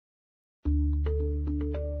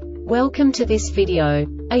Welcome to this video.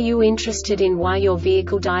 Are you interested in why your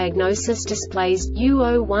vehicle diagnosis displays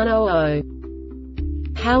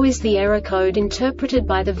U0100? How is the error code interpreted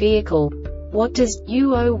by the vehicle? What does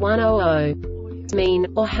U0100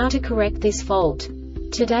 mean, or how to correct this fault?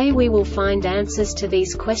 Today we will find answers to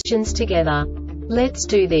these questions together. Let's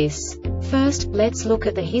do this. First, let's look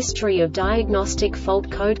at the history of diagnostic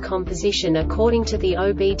fault code composition according to the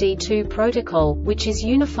OBD2 protocol, which is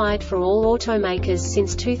unified for all automakers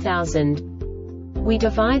since 2000. We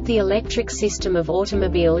divide the electric system of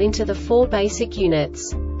automobile into the four basic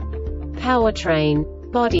units: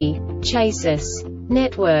 powertrain, body, chassis,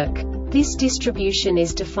 network. This distribution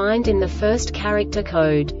is defined in the first character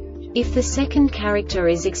code. If the second character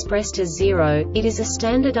is expressed as 0, it is a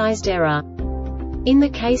standardized error. In the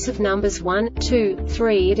case of numbers 1, 2,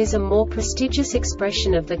 3, it is a more prestigious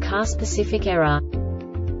expression of the car-specific error.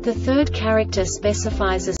 The third character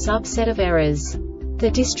specifies a subset of errors.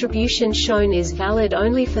 The distribution shown is valid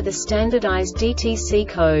only for the standardized DTC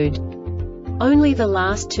code. Only the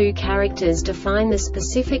last two characters define the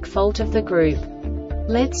specific fault of the group.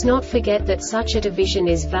 Let's not forget that such a division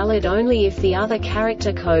is valid only if the other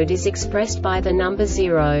character code is expressed by the number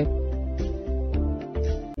 0.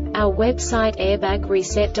 Our website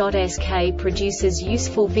airbagreset.sk produces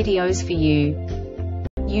useful videos for you.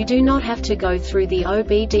 You do not have to go through the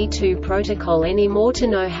OBD2 protocol anymore to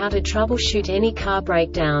know how to troubleshoot any car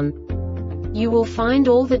breakdown. You will find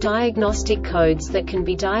all the diagnostic codes that can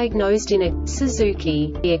be diagnosed in a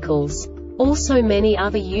Suzuki vehicles. Also many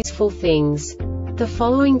other useful things. The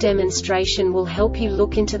following demonstration will help you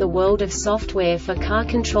look into the world of software for car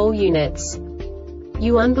control units.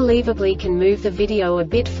 You unbelievably can move the video a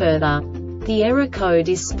bit further. The error code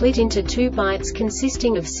is split into 2 bytes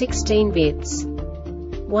consisting of 16 bits.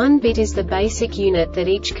 1 bit is the basic unit that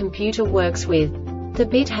each computer works with. The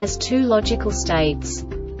bit has 2 logical states: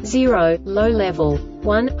 0, low level,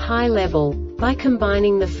 1, high level. By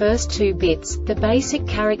combining the first 2 bits, the basic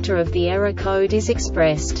character of the error code is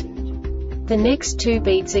expressed. The next 2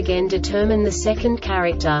 beats again determine the second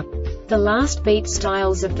character. The last beat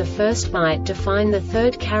styles of the first byte define the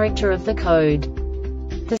third character of the code.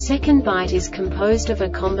 The second byte is composed of a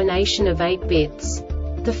combination of 8 bits.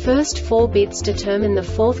 The first 4 bits determine the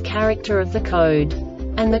fourth character of the code.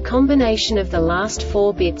 And the combination of the last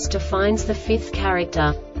 4 bits defines the fifth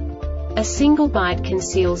character. A single byte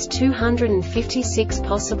conceals 256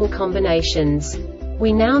 possible combinations.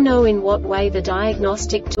 We now know in what way the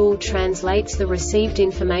diagnostic tool translates the received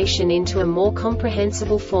information into a more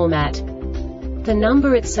comprehensible format. The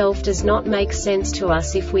number itself does not make sense to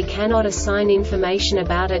us if we cannot assign information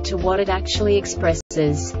about it to what it actually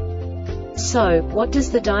expresses. So, what does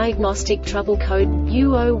the Diagnostic Trouble Code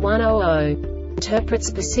U0100 interpret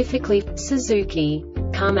specifically for Suzuki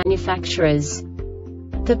car manufacturers?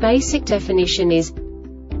 The basic definition is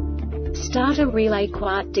starter relay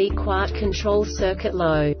quart de-quot control circuit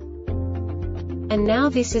low. And now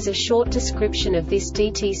this is a short description of this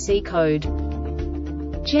DTC code.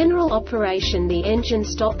 General operation: the engine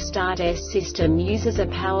stop-start-s system uses a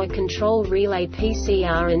power control relay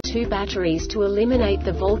PCR and 2 batteries to eliminate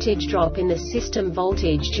the voltage drop in the system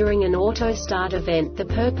voltage during an auto-start event. The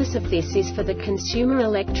purpose of this is for the consumer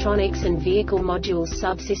electronics and vehicle modules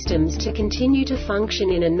subsystems to continue to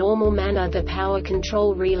function in a normal manner. The power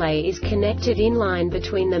control relay is connected inline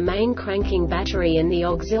between the main cranking battery and the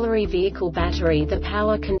auxiliary vehicle battery. The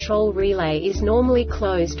power control relay is normally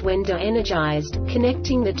closed when de-energized,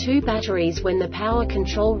 connecting the 2 batteries. When the power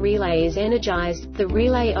control relay is energized, the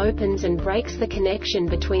relay opens and breaks the connection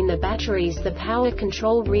between the batteries. The power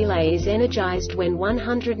control relay is energized when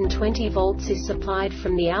 120 volts is supplied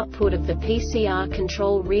from the output of the PCR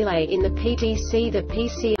control relay. In the PDC, the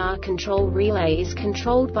PCR control relay is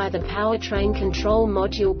controlled by the Powertrain Control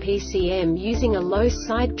Module PCM using a low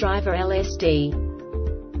side driver LSD.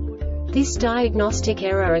 This diagnostic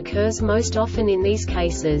error occurs most often in these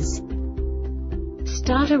cases: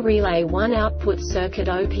 starter relay 1 output circuit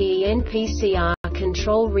OPEN PCR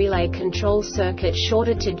control relay control circuit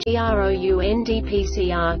shorted to s.r.o.the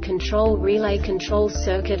PCR control relay control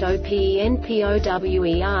circuit OPEN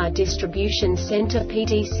POWER distribution center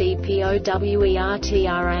PDC POWER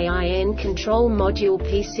TRAIN control module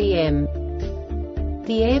PCM.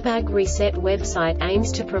 The Airbag Reset website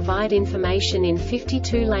aims to provide information in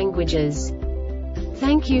 52 languages.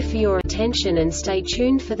 Thank you for your attention and stay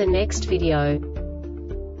tuned for the next video.